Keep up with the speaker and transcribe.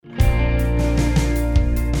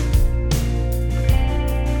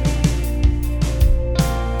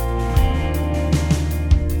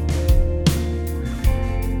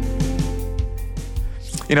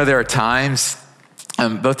There are times,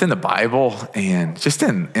 both in the Bible and just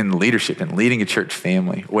in leadership and leading a church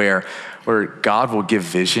family, where God will give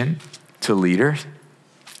vision to leaders.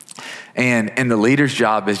 And the leader's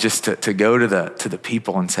job is just to go to the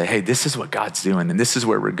people and say, hey, this is what God's doing and this is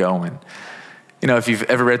where we're going. If you've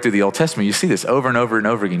ever read through the Old Testament, you see this over and over and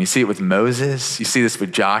over again. You see it with Moses. You see this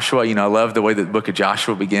with Joshua. I love the way that the book of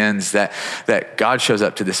Joshua begins, that God shows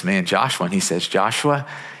up to this man, Joshua, and he says, Joshua,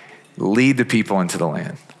 lead the people into the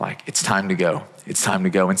land. Like, it's time to go. It's time to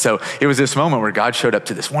go. And so it was this moment where God showed up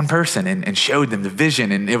to this one person and showed them the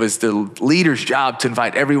vision. And it was the leader's job to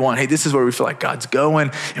invite everyone, hey, this is where we feel like God's going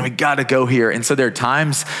and we got to go here. And so there are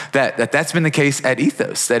times that's been the case at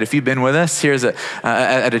Ethos, that if you've been with us here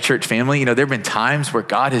at a church family, there have been times where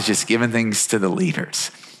God has just given things to the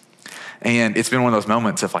leaders. And it's been one of those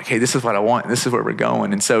moments of like, hey, this is what I want. And this is where we're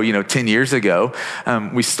going. And so, 10 years ago,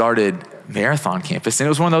 we started Marathon Campus. And it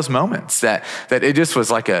was one of those moments that it just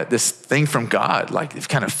was like this thing from God, like it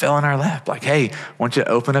kind of fell in our lap. Like, hey, I want you to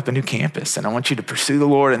open up a new campus and I want you to pursue the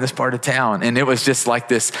Lord in this part of town. And it was just like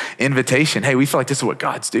this invitation. Hey, we feel like this is what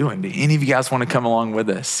God's doing. Do any of you guys want to come along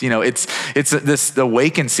with us? It's this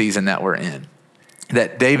awaken season that we're in.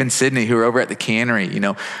 That Dave and Sydney, who are over at the cannery,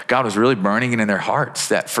 God was really burning it in their hearts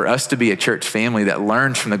that for us to be a church family that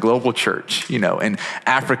learns from the global church, in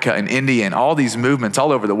Africa and India and all these movements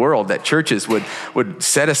all over the world, that churches would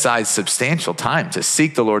set aside substantial time to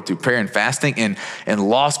seek the Lord through prayer and fasting, and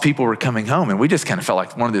lost people were coming home. And we just kind of felt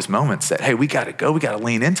like one of those moments that, hey, we got to go, we got to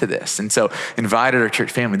lean into this. And so invited our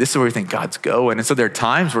church family, this is where we think God's going. And so there are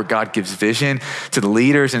times where God gives vision to the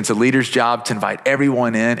leaders, and it's a leader's job to invite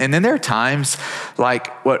everyone in. And then there are times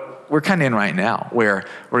like what we're kind of in right now, where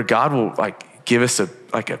God will like give us a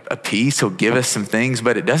piece. He'll give us some things,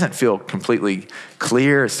 but it doesn't feel completely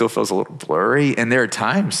clear. It still feels a little blurry. And there are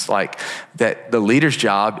times like that the leader's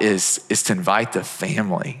job is to invite the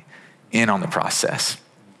family in on the process.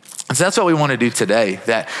 And so that's what we want to do today,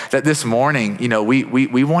 that this morning,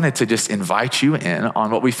 we wanted to just invite you in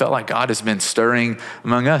on what we felt like God has been stirring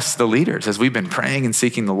among us, the leaders, as we've been praying and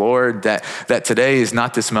seeking the Lord, that today is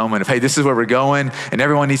not this moment of, hey, this is where we're going and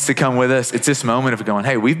everyone needs to come with us. It's this moment of going,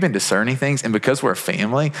 hey, we've been discerning things, and because we're a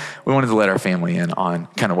family, we wanted to let our family in on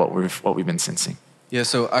kind of what we've been sensing. Yeah,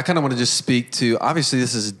 so I kind of want to just speak to, obviously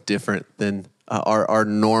this is different than our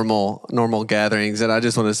normal gatherings. And I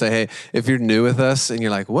just want to say, hey, if you're new with us and you're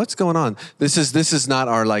like, what's going on? This is not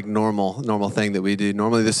our like normal thing that we do.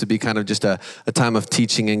 Normally this would be kind of just a time of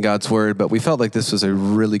teaching in God's word, but we felt like this was a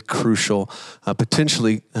really crucial,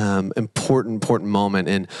 potentially important moment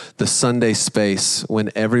in the Sunday space when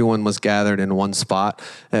everyone was gathered in one spot.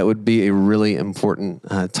 That would be a really important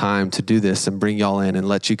time to do this and bring y'all in and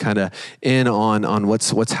let you kind of in on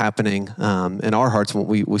what's happening in our hearts, what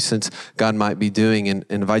we sense God might be doing, and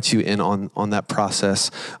invite you in on that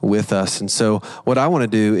process with us. And so what I want to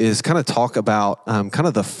do is kind of talk about kind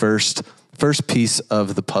of the first piece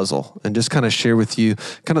of the puzzle, and just kind of share with you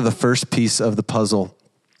kind of the first piece of the puzzle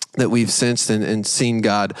that we've sensed and seen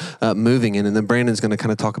God moving in. And then Brandon's going to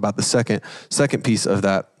kind of talk about the second piece of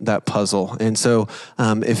that puzzle. And so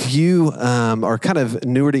if you are kind of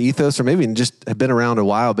newer to Ethos, or maybe just have been around a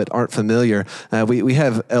while but aren't familiar, we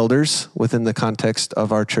have elders within the context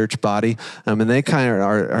of our church body, and they kind of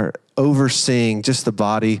are overseeing just the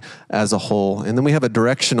body as a whole. And then we have a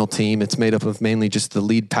directional team. It's made up of mainly just the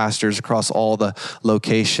lead pastors across all the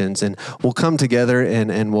locations. And we'll come together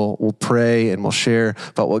and we'll pray and we'll share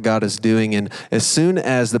about what God is doing. And as soon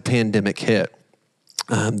as the pandemic hit,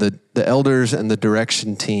 the elders and the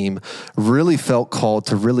direction team really felt called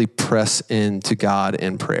to really press into God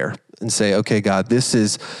in prayer and say, okay, God, this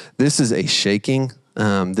is a shaking.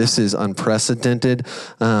 This is unprecedented.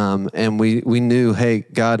 And we knew, hey,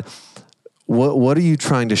 God, what are you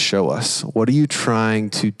trying to show us? What are you trying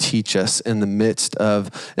to teach us in the midst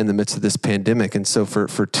of this pandemic? And so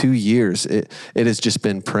for 2 years, it has just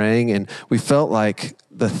been praying, and we felt like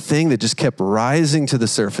the thing that just kept rising to the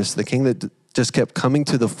surface, the thing that just kept coming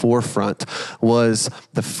to the forefront, was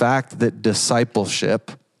the fact that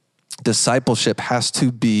discipleship has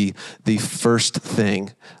to be the first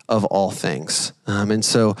thing of all things. And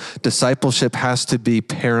so discipleship has to be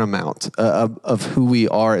paramount of who we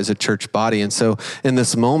are as a church body. And so in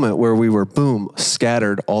this moment where we were,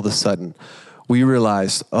 scattered all of a sudden, we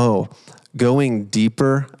realized, going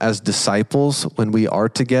deeper as disciples when we are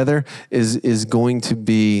together is going to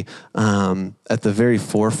be at the very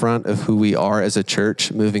forefront of who we are as a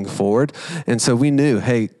church moving forward. And so we knew,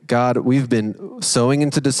 hey, God, we've been sowing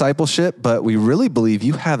into discipleship, but we really believe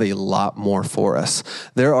you have a lot more for us.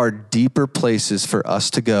 There are deeper places for us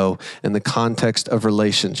to go in the context of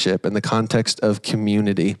relationship, in the context of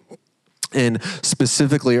community. and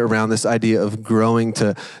specifically around this idea of growing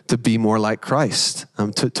to be more like Christ,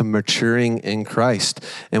 to maturing in Christ.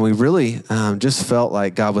 And we really just felt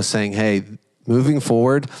like God was saying, hey, moving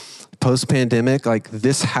forward, post-pandemic, like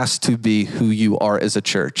this has to be who you are as a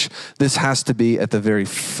church. This has to be at the very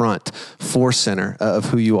front, forcenter of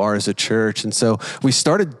who you are as a church. And so we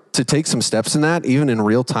started to take some steps in that, even in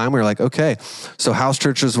real time. We were like, okay, so house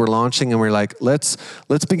churches were launching, and we're like, let's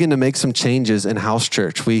begin to make some changes in house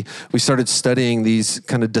church. We started studying these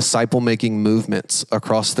kind of disciple-making movements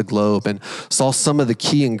across the globe and saw some of the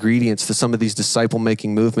key ingredients to some of these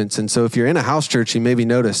disciple-making movements. And so if you're in a house church, you maybe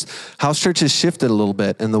notice house church has shifted a little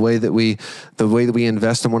bit in the way that we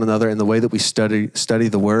invest in one another and the way that we study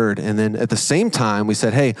the word. And then at the same time, we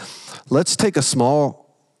said, hey, let's take a small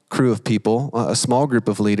crew of people, a small group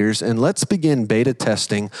of leaders, and let's begin beta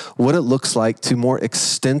testing what it looks like to more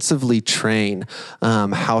extensively train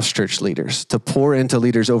house church leaders, to pour into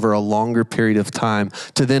leaders over a longer period of time,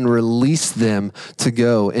 to then release them to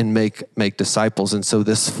go and make disciples. And so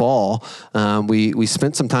this fall, we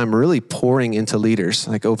spent some time really pouring into leaders,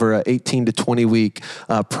 like over an 18 to 20 week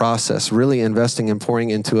process, really investing and pouring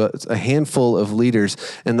into a handful of leaders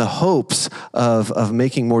in the hopes of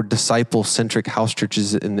making more disciple-centric house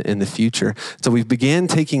churches in the future. So we began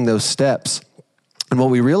taking those steps. And what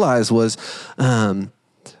we realized was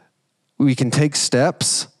we can take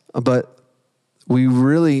steps, but we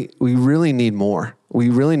really need more. We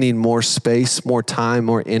really need more space, more time,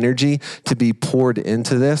 more energy to be poured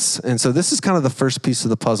into this. And so this is kind of the first piece of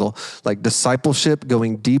the puzzle. Like discipleship,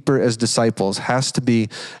 going deeper as disciples, has to be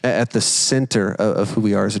at the center of who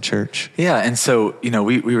we are as a church. Yeah, and so,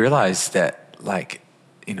 we realized that,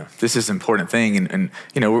 this is an important thing, and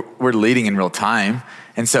we're leading in real time.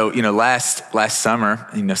 And so, last summer,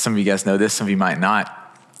 some of you guys know this, some of you might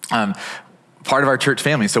not, part of our church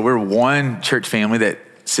family. So we're one church family that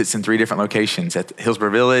sits in 3 different locations at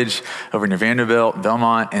Hillsborough Village, over near Vanderbilt,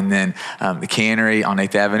 Belmont, and then the Cannery on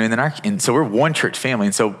 8th Avenue. And so we're one church family.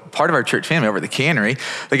 And so part of our church family over at the Cannery,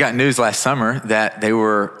 they got news last summer that they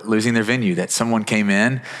were losing their venue, that someone came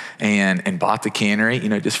in and bought the Cannery,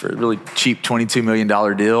 just for a really cheap $22 million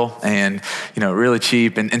deal, and, really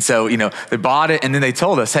cheap. And so, they bought it, and then they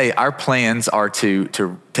told us, hey, our plans are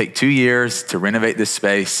to take 2 years to renovate this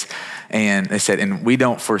space. And they said, and we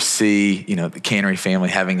don't foresee, the Cannery family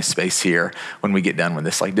having a space here when we get done with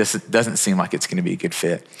this. Like, this doesn't seem like it's going to be a good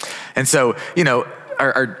fit. And so,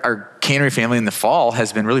 our Cannery family in the fall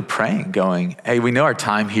has been really praying, going, hey, we know our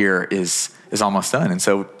time here is almost done. And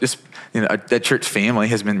so just, that church family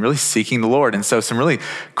has been really seeking the Lord. And so some really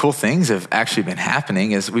cool things have actually been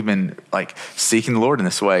happening as we've been seeking the Lord in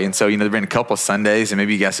this way. And so, there've been a couple of Sundays, and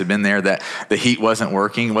maybe you guys have been there, that the heat wasn't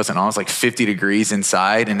working, wasn't on. It's like 50 degrees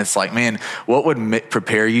inside. And it's like, man, what would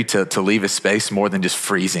prepare you to leave a space more than just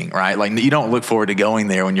freezing, right? Like, you don't look forward to going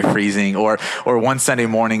there when you're freezing. Or one Sunday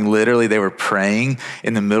morning, literally they were praying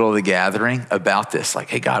in the middle of the gathering about this. Like,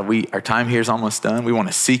 hey, God, our time here is almost done. We want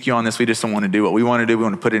to seek you on this. We just don't want to do what we want to do. We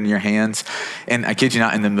want to put it in your hands. And I kid you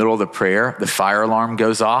not, in the middle of the prayer, the fire alarm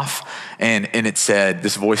goes off, and it said,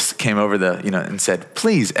 this voice came over and said,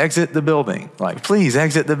 please exit the building. Like, please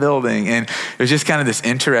exit the building. And it was just kind of this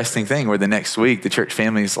interesting thing where the next week the church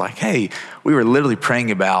family is like, hey, we were literally praying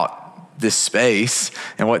about this space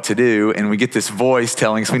and what to do, and we get this voice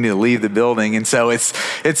telling us we need to leave the building. And so it's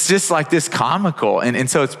just like this comical. And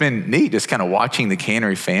so it's been neat just kind of watching the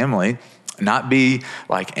Cannery family not be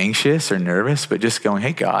like anxious or nervous, but just going,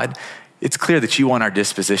 hey, God, it's clear that you want our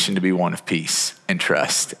disposition to be one of peace and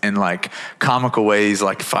trust, and like comical ways,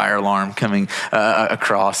 like fire alarm coming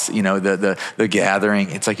across, the gathering.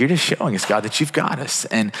 It's like, you're just showing us, God, that you've got us.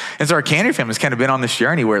 And so our Cannery family has kind of been on this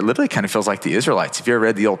journey where it literally kind of feels like the Israelites. If you ever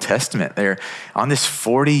read the Old Testament, they're on this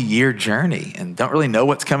 40-year journey and don't really know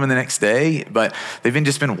what's coming the next day, but they've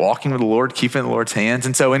just been walking with the Lord, keeping the Lord's hands.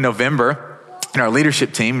 And so in November, and our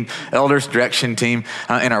leadership team, elders, direction team,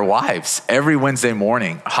 and our wives, every Wednesday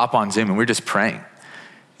morning, hop on Zoom, and we're just praying.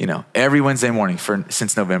 Every Wednesday morning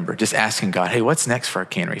since November, just asking God, hey, what's next for our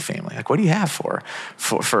Cannery family? Like, what do you have for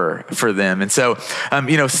them? And so,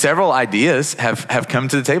 several ideas have come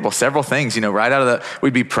to the table, several things, right out of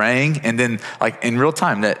we'd be praying, and then like in real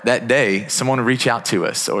time that day, someone would reach out to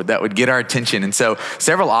us, or that would get our attention. And so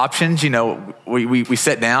several options, we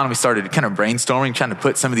sat down and we started kind of brainstorming, trying to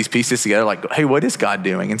put some of these pieces together, like, hey, what is God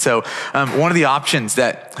doing? And so one of the options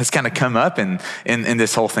that has kind of come up in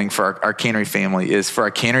this whole thing for our Cannery family is for our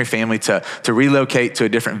Cannery family to relocate to a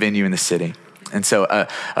different venue in the city. And so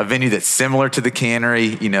a venue that's similar to the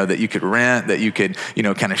Cannery, that you could rent, that you could,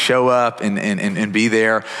 kind of show up and be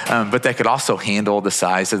there, but that could also handle the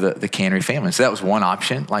size of the Cannery family. So that was one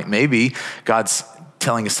option. Like, maybe God's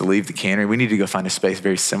telling us to leave the cannery. We need to go find a space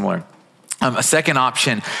very similar. A second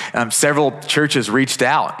option, several churches reached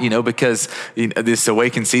out, because this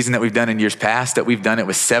Awaken season that we've done in years past, that we've done it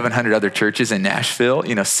with 700 other churches in Nashville,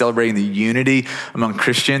 celebrating the unity among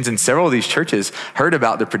Christians. And several of these churches heard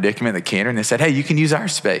about the predicament at the cannery, and they said, hey, you can use our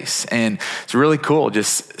space. And it's really cool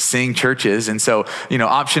just seeing churches. And so,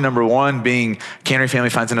 option number one being Cannery family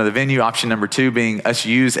finds another venue. Option number two being us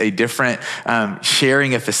use a different,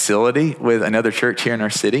 sharing a facility with another church here in our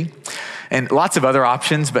city. And lots of other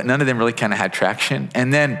options, but none of them really kind of had traction.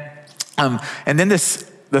 And then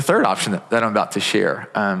the third option that I'm about to share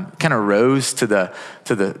kind of rose to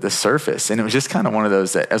the surface. And it was just kind of one of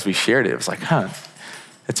those that as we shared it was like,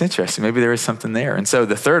 that's interesting. Maybe there is something there. And so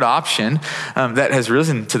the third option that has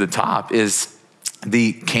risen to the top is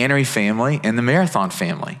the Cannery family and the Marathon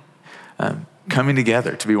family coming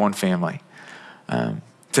together to be one family.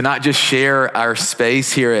 To not just share our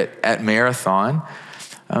space here at Marathon,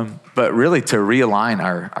 but really to realign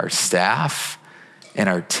our staff and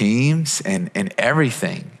our teams and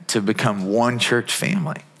everything to become one church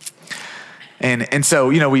family. And so,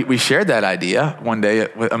 we shared that idea one day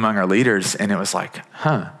among our leaders, and it was like,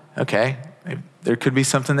 okay, there could be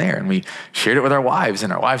something there. And we shared it with our wives,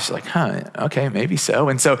 and our wives were like, okay, maybe so.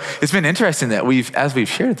 And so it's been interesting that as we've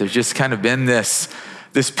shared it, there's just kind of been this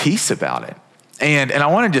peace about it. And I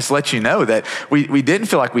want to just let you know that we didn't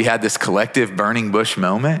feel like we had this collective burning bush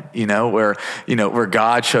moment, where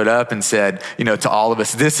God showed up and said, to all of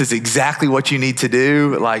us, this is exactly what you need to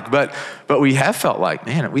do. But we have felt like,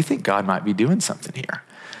 man, we think God might be doing something here.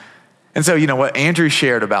 And so, what Andrew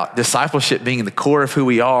shared about discipleship being the core of who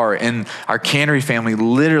we are, and our Cannery family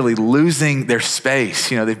literally losing their space.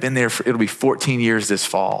 They've been there it'll be 14 years this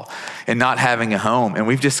fall, and not having a home. And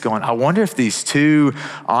we've just gone, I wonder if these two,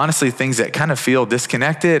 honestly, things that kind of feel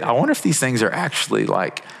disconnected, I wonder if these things are actually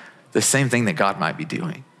like the same thing that God might be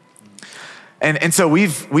doing. And so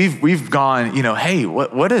we've gone, hey,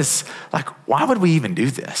 what is, why would we even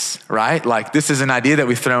do this, right? This is an idea that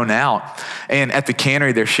we've thrown out. And at the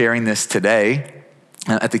Cannery, they're sharing this today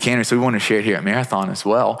at the Cannery. So we want to share it here at Marathon as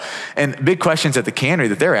well. And big questions at the Cannery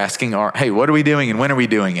that they're asking are, hey, what are we doing and when are we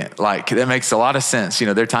doing it? That makes a lot of sense.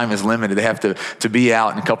 Their time is limited. They have to be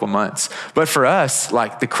out in a couple months. But for us,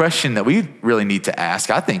 the question that we really need to ask,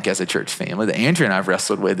 I think, as a church family, that Andrew and I have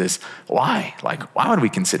wrestled with is why? Why would we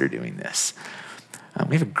consider doing this?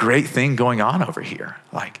 We have a great thing going on over here.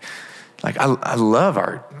 I love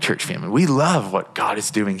our church family. We love what God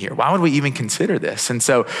is doing here. Why would we even consider this? And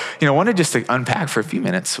so, I wanted just to unpack for a few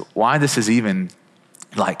minutes why this is even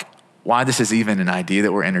an idea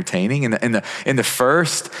that we're entertaining. And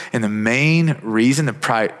the main reason,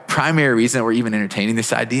 the primary reason that we're even entertaining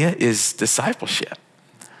this idea is discipleship.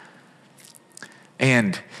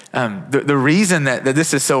 And the reason that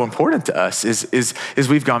this is so important to us is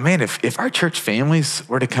we've gone, man, if our church families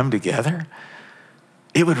were to come together,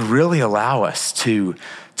 it would really allow us to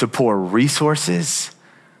pour resources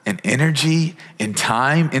and energy and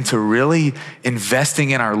time into really investing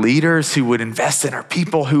in our leaders who would invest in our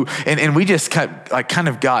people and we just kind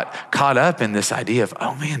of got caught up in this idea of,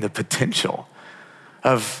 oh man, the potential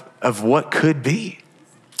of what could be.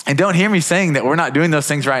 And don't hear me saying that we're not doing those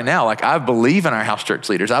things right now. I believe in our house church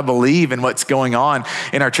leaders. I believe in what's going on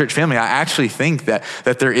in our church family. I actually think that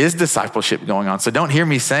there is discipleship going on. So don't hear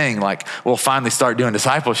me saying we'll finally start doing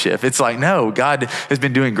discipleship. It's no, God has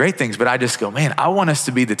been doing great things, but I just go, man, I want us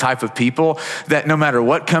to be the type of people that no matter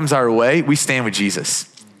what comes our way, we stand with Jesus.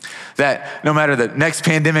 That no matter the next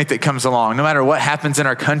pandemic that comes along, no matter what happens in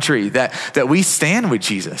our country, that we stand with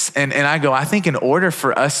Jesus. And I think in order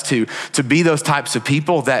for us to be those types of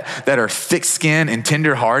people that are thick-skinned and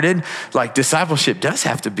tender-hearted, discipleship does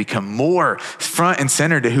have to become more front and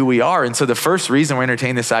center to who we are. And so the first reason we're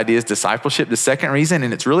entertaining this idea is discipleship. The second reason,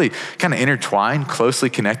 and it's really kind of intertwined, closely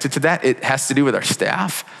connected to that, it has to do with our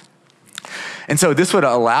staff. And so this would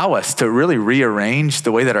allow us to really rearrange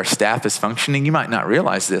the way that our staff is functioning. You might not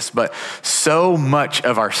realize this, but so much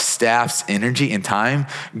of our staff's energy and time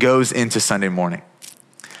goes into Sunday morning.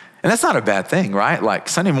 And that's not a bad thing, right?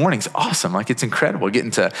 Sunday morning's awesome. It's incredible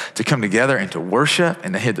getting to come together and to worship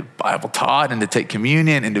and to hear the Bible taught and to take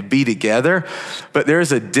communion and to be together. But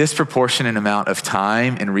there's a disproportionate amount of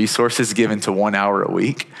time and resources given to 1 hour a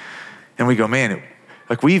week. And we go, man,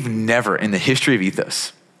 we've never in the history of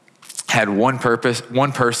Ethos had one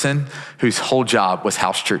person whose whole job was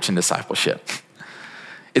house church and discipleship.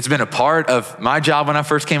 It's been a part of my job when I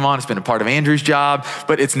first came on. It's been a part of Andrew's job,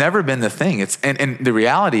 but it's never been the thing. And the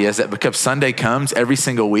reality is that because Sunday comes every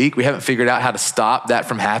single week, we haven't figured out how to stop that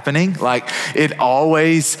from happening. Like, it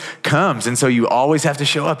always comes. And so you always have to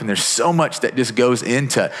show up. And there's so much that just goes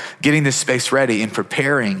into getting this space ready and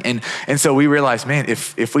preparing. And so we realized, man,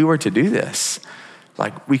 if we were to do this,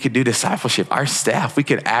 like, we could do discipleship. Our staff, we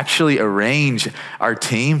could actually arrange our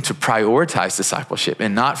team to prioritize discipleship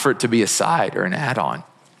and not for it to be a side or an add-on.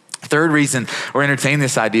 Third reason we're entertaining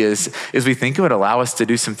this idea is we think it would allow us to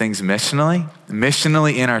do some things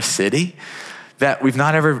missionally in our city that we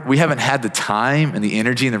haven't had the time and the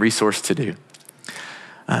energy and the resource to do.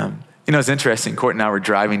 It's interesting. Court and I were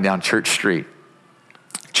driving down Church Street,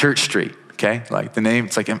 okay? Like, the name,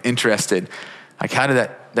 it's like, I'm interested. Like, how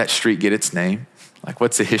did that street get its name? Like,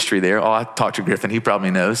 what's the history there? Oh, I talked to Griffin. He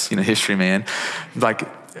probably knows, history man. Like,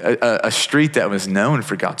 a street that was known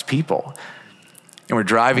for God's people. And we're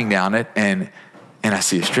driving down it, and I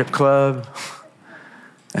see a strip club,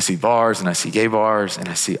 I see bars, and I see gay bars, and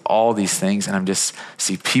I see all these things, and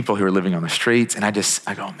see people who are living on the streets, and I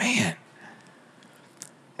go, man.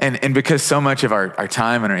 And because so much of our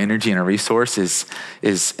time and our energy and our resources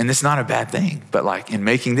is, and this is not a bad thing, but like, in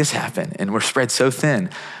making this happen, and we're spread so thin,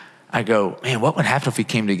 I go, man, what would happen if we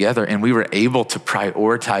came together and we were able to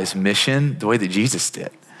prioritize mission the way that Jesus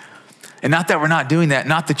did? And not that we're not doing that,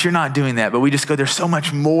 not that you're not doing that, but we just go, there's so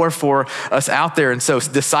much more for us out there. And so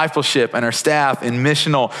discipleship and our staff and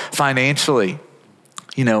missional financially,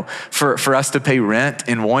 for us to pay rent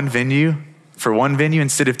in one venue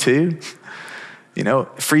instead of two,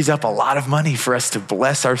 it frees up a lot of money for us to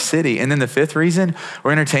bless our city. And then the fifth reason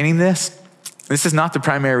we're entertaining this is not the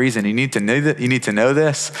primary reason. You need to know that. You need to know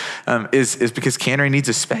this is because Cannery needs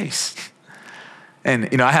a space.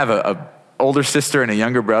 And I have a older sister and a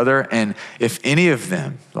younger brother, and if any of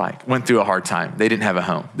them went through a hard time, they didn't have a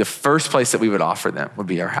home, the first place that we would offer them would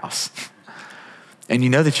be our house. And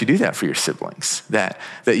that you do that for your siblings, that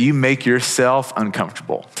you make yourself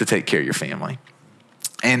uncomfortable to take care of your family.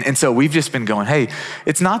 And so we've just been going, hey,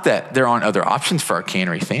 it's not that there aren't other options for our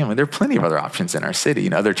Cannery family. There are plenty of other options in our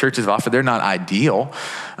city. Other churches offer, they're not ideal.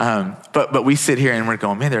 But we sit here and we're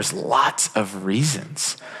going, man, there's lots of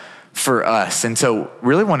reasons for us. And so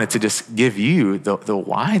really wanted to just give you the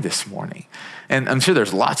why this morning. And I'm sure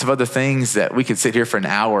there's lots of other things that we could sit here for an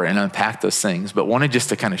hour and unpack those things, but wanted just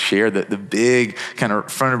to kind of share the big kind of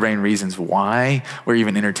front of brain reasons why we're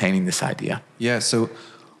even entertaining this idea. Yeah, so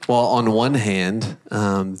well, on one hand,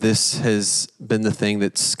 this has been the thing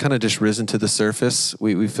that's kind of just risen to the surface.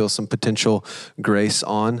 We feel some potential grace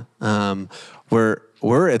on.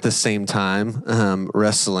 We're at the same time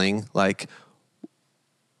wrestling, like,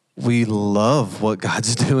 we love what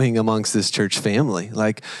God's doing amongst this church family.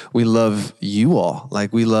 Like, we love you all.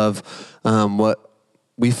 Like, we love what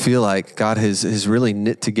we feel like God has really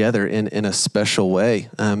knit together in a special way.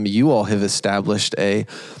 You all have established a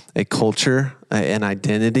culture, an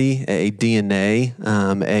identity, a DNA,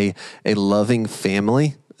 a loving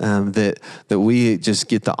family that we just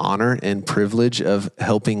get the honor and privilege of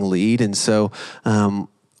helping lead. And so,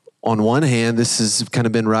 on one hand, this has kind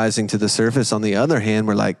of been rising to the surface. On the other hand,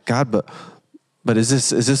 we're like, God, but is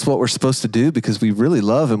this what we're supposed to do? Because we really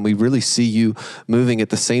love and we really see you moving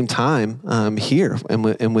at the same time here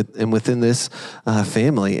and within this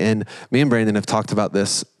family. And me and Brandon have talked about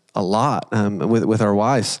this a lot with our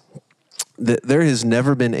wives. There has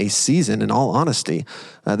never been a season, in all honesty,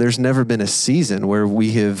 there's never been a season where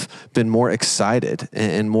we have been more excited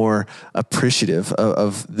and more appreciative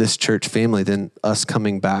of this church family than us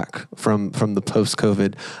coming back from the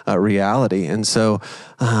post-COVID reality. And so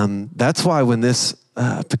that's why when this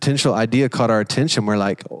potential idea caught our attention, we're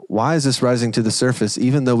like, why is this rising to the surface,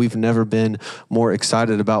 even though we've never been more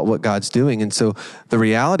excited about what God's doing? And so the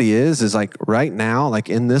reality is like right now, like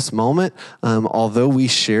in this moment, although we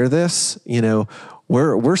share this,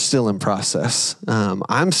 we're still in process.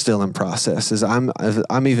 I'm still in process as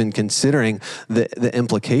I'm even considering the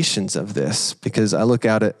implications of this, because I look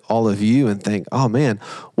out at all of you and think, oh man,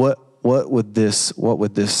 what would this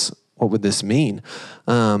mean?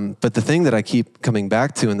 But the thing that I keep coming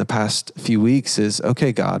back to in the past few weeks is,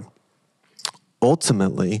 okay, God,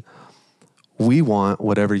 ultimately, we want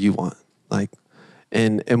whatever you want.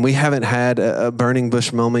 And we haven't had a burning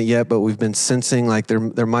bush moment yet, but we've been sensing like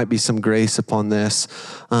there might be some grace upon this.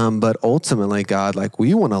 But ultimately, God, like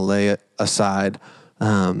we want to lay it aside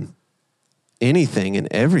anything and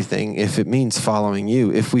everything if it means following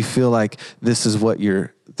you. If we feel like this is what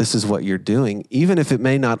you're doing, even if it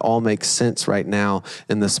may not all make sense right now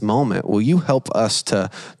in this moment, will you help us to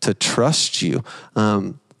trust you?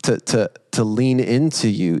 to lean into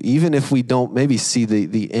you, even if we don't maybe see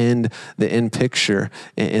the end picture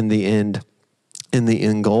and the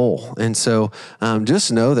end goal. And so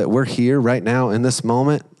just know that we're here right now in this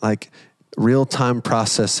moment, like real-time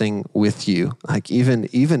processing with you, like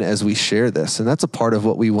even as we share this. And that's a part of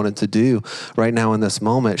what we wanted to do right now in this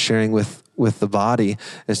moment, sharing with the body,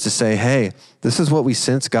 is to say, hey, this is what we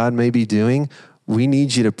sense God may be doing. We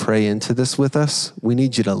need you to pray into this with us. We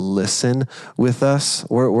need you to listen with us.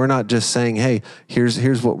 We're not just saying, hey,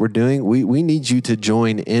 here's what we're doing. We need you to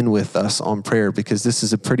join in with us on prayer, because this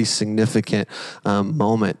is a pretty significant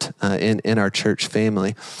moment in our church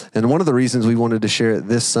family. And one of the reasons we wanted to share it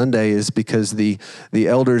this Sunday is because the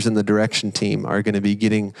elders and the direction team are going to be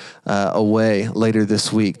getting away later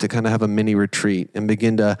this week to kind of have a mini retreat and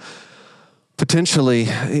begin to potentially,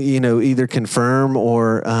 either confirm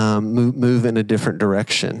or move in a different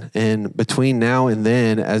direction. And between now and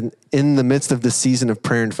then, as in the midst of the season of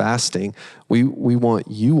prayer and fasting, we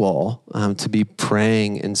want you all to be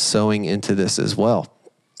praying and sowing into this as well.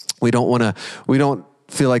 We don't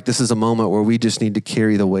feel like this is a moment where we just need to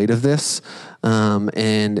carry the weight of this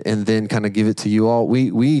and then kind of give it to you all.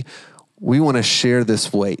 We want to share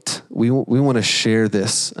this weight. We want to share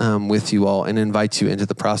this with you all and invite you into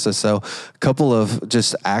the process. So a couple of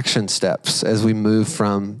just action steps as we move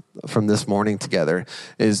from this morning together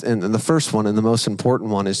is, and the first one and the most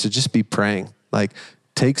important one is to just be praying. Like,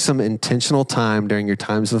 take some intentional time during your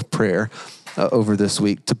times of prayer over this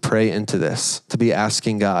week to pray into this, to be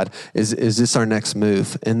asking God, is this our next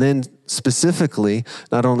move? And then specifically,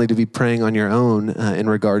 not only to be praying on your own in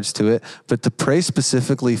regards to it, but to pray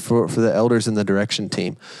specifically for the elders and the direction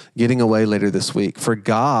team getting away later this week, for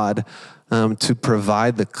God to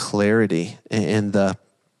provide the clarity and the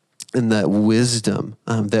wisdom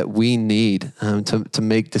that we need to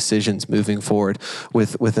make decisions moving forward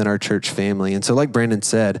within our church family. And so, like Brandon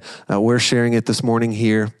said, we're sharing it this morning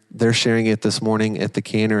here. They're sharing it this morning at the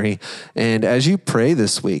cannery. And as you pray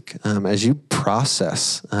this week, as you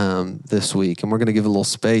process this week, and we're going to give a little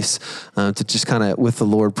space to just kind of, with the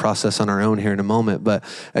Lord, process on our own here in a moment. But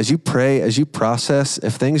as you pray, as you process,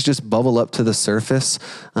 if things just bubble up to the surface,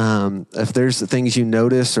 if there's things you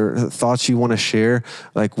notice or thoughts you want to share,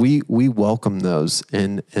 like we welcome those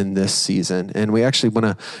in this season. And we actually want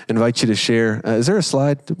to invite you to share. Is there a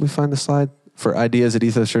slide? Did we find a slide for ideas at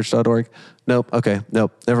ethoschurch.org? Nope. Okay.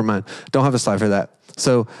 Nope. Never mind. Don't have a slide for that.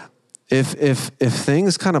 So if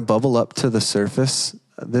things kind of bubble up to the surface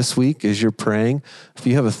this week as you're praying, if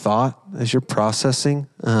you have a thought as you're processing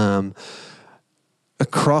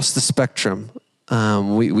across the spectrum,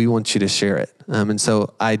 we want you to share it. And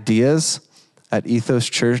so ideas at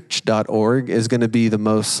ethoschurch.org is going to be the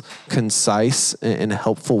most concise and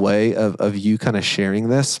helpful way of you kind of sharing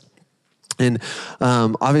this. And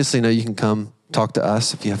obviously, you can come talk to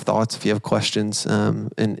us if you have thoughts, if you have questions,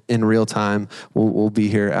 and in real time. We'll be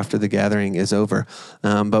here after the gathering is over.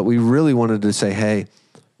 But we really wanted to say, hey,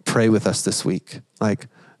 pray with us this week. Like,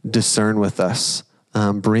 discern with us.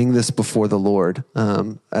 Bring this before the Lord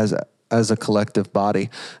as a collective body.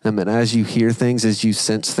 And as you hear things, as you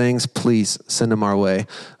sense things, please send them our way.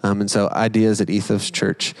 And so ideas at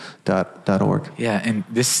ethoschurch.org. Yeah, and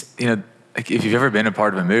this, like, if you've ever been a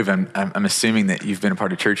part of a move, I'm assuming that you've been a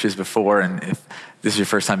part of churches before, and if this is your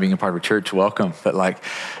first time being a part of a church, welcome. But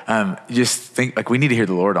just think, we need to hear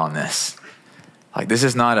the Lord on this. Like, this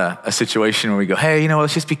is not a situation where we go, hey,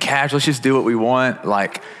 let's just be casual, let's just do what we want.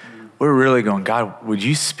 Like, we're really going, God, would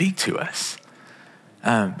you speak to us?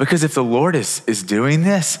 Because if the Lord is doing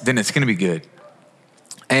this, then it's going to be good.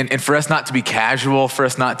 And for us not to be casual, for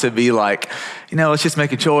us not to be like, let's just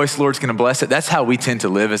make a choice, Lord's going to bless it. That's how we tend to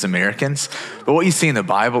live as Americans. But what you see in the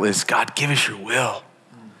Bible is, God, give us your will.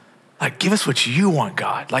 Like, give us what you want,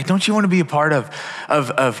 God. Like, don't you want to be a part of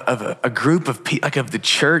a group of people, like of the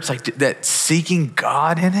church, like that seeking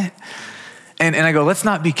God in it? And I go, let's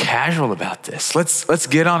not be casual about this. Let's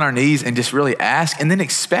get on our knees and just really ask, and then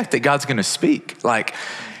expect that God's going to speak. Like,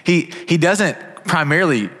 he doesn't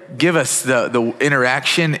primarily give us the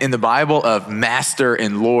interaction in the Bible of master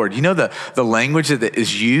and Lord. The language that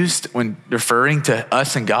is used when referring to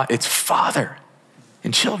us and God, it's father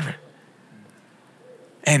and children.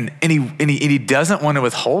 And he doesn't want to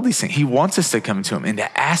withhold these things. He wants us to come to him and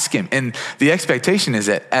to ask him. And the expectation is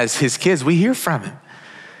that as his kids, we hear from him.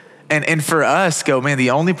 And for us, man,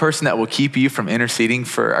 the only person that will keep you from interceding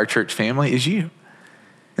for our church family is you.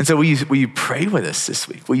 And so will you pray with us this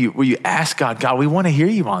week? Will you ask God, we want to hear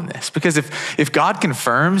you on this? Because if God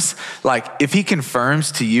confirms, if he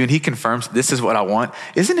confirms to you and he confirms this is what I want,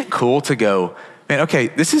 isn't it cool to go, man, okay,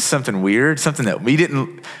 this is something weird, something that we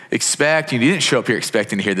didn't expect. You didn't show up here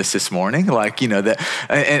expecting to hear this morning. Like, and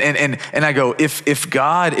I go, if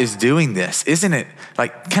God is doing this, isn't it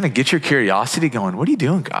like kind of get your curiosity going, what are you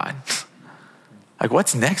doing, God? Like,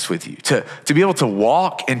 what's next with you? To be able to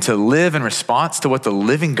walk and to live in response to what the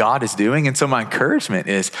living God is doing. And so my encouragement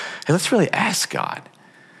is, hey, let's really ask God.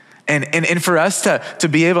 And for us to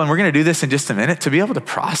be able, and we're going to do this in just a minute, to be able to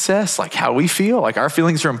process like how we feel, like our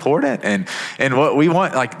feelings are important and what we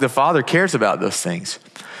want, like the Father cares about those things.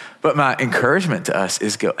 But my encouragement to us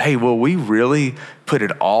is go, hey, will we really put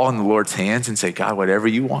it all in the Lord's hands and say, God, whatever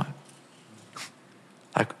you want,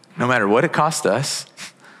 like no matter what it costs us,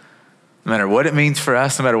 no matter what it means for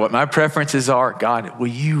us, no matter what my preferences are, God, will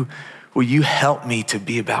you help me to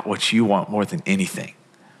be about what you want more than anything?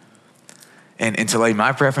 And to lay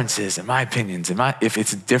my preferences and my opinions and if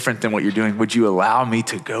it's different than what you're doing, would you allow me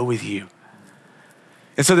to go with you?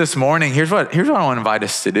 And so this morning, here's what I want to invite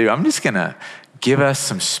us to do. I'm just going to give us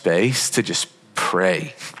some space to just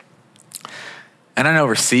pray. And I know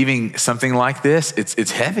receiving something like this,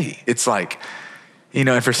 it's heavy. It's like,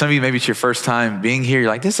 and for some of you, maybe it's your first time being here. You're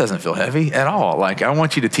like, this doesn't feel heavy at all. Like, I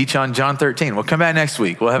want you to teach on John 13. We'll come back next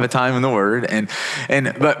week. We'll have a time in the Word.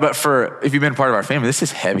 But if you've been part of our family, this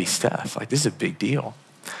is heavy stuff. Like, this is a big deal.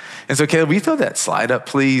 And so, Caleb, will you throw that slide up,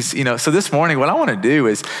 please? So this morning, what I want to do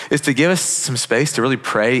is to give us some space to really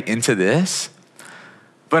pray into this.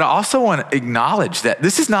 But I also want to acknowledge that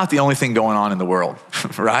this is not the only thing going on in the world,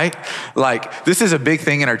 right? Like, this is a big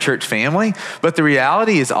thing in our church family, but the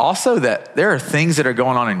reality is also that there are things that are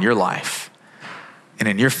going on in your life and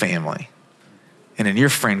in your family and in your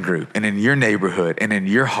friend group and in your neighborhood and in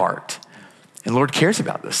your heart. And Lord cares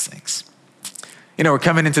about those things. We're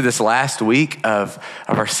coming into this last week of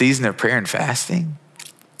our season of prayer and fasting.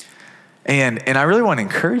 And I really want to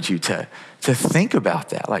encourage you to think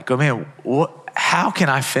about that. Like, go, man, how can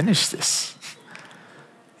I finish this?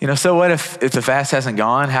 So what if the fast hasn't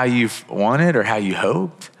gone how you've wanted or how you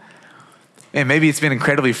hoped? And maybe it's been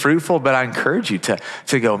incredibly fruitful, but I encourage you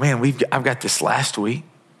to go, man, I've got this last week.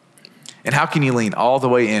 And how can you lean all the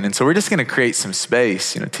way in? And so we're just going to create some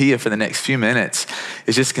space. Tia, for the next few minutes,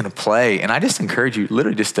 is just going to play. And I just encourage you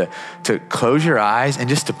literally just to close your eyes and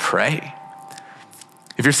just to pray.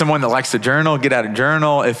 If you're someone that likes to journal, get out a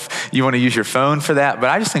journal. If you want to use your phone for that.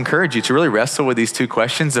 But I just encourage you to really wrestle with these two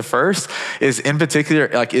questions. The first is in particular,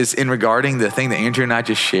 is in regarding the thing that Andrew and I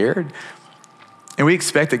just shared. And we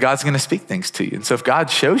expect that God's going to speak things to you. And so if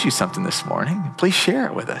God shows you something this morning, please share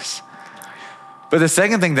it with us. But the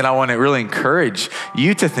second thing that I want to really encourage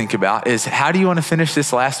you to think about is, how do you want to finish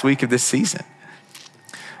this last week of this season?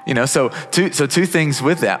 So two things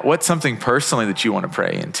with that. What's something personally that you want to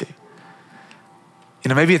pray into?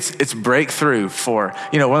 Maybe it's breakthrough for,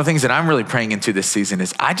 one of the things that I'm really praying into this season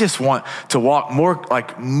is I just want to walk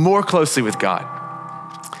more closely with God.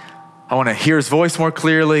 I want to hear his voice more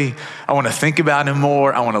clearly. I want to think about him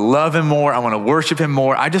more. I want to love him more. I want to worship him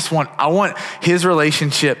more. I want his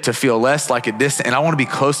relationship to feel less like a distant, and I want to be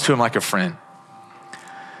close to him like a friend.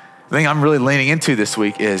 The thing I'm really leaning into this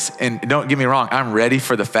week is, and don't get me wrong, I'm ready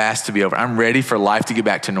for the fast to be over. I'm ready for life to get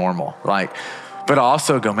back to normal. But I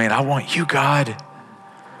also go, man, I want you, God.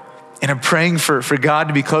 And I'm praying for God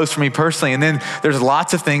to be close for me personally. And then there's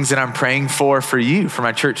lots of things that I'm praying for you, for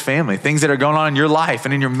my church family, things that are going on in your life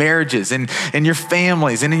and in your marriages and in your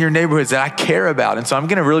families and in your neighborhoods that I care about. And so I'm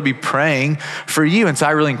going to really be praying for you. And so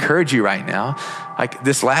I really encourage you right now, like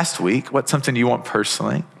this last week, what's something you want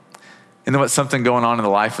personally? And then what's something going on in the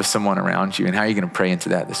life of someone around you, and how are you going to pray into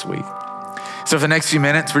that this week? So for the next few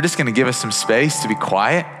minutes, we're just going to give us some space to be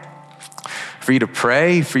quiet, for you to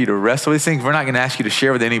pray, for you to wrestle with these things. We're not going to ask you to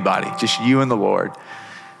share with anybody, just you and the Lord.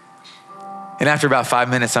 And after about 5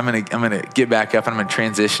 minutes, I'm going to get back up and I'm going to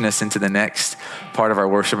transition us into the next part of our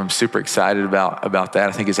worship. I'm super excited about that.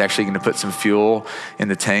 I think it's actually going to put some fuel in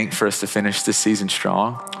the tank for us to finish this season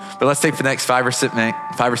strong. But let's take the next 5 or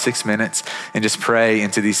 6 minutes and just pray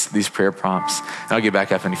into these prayer prompts. And I'll get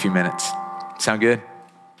back up in a few minutes. Sound good?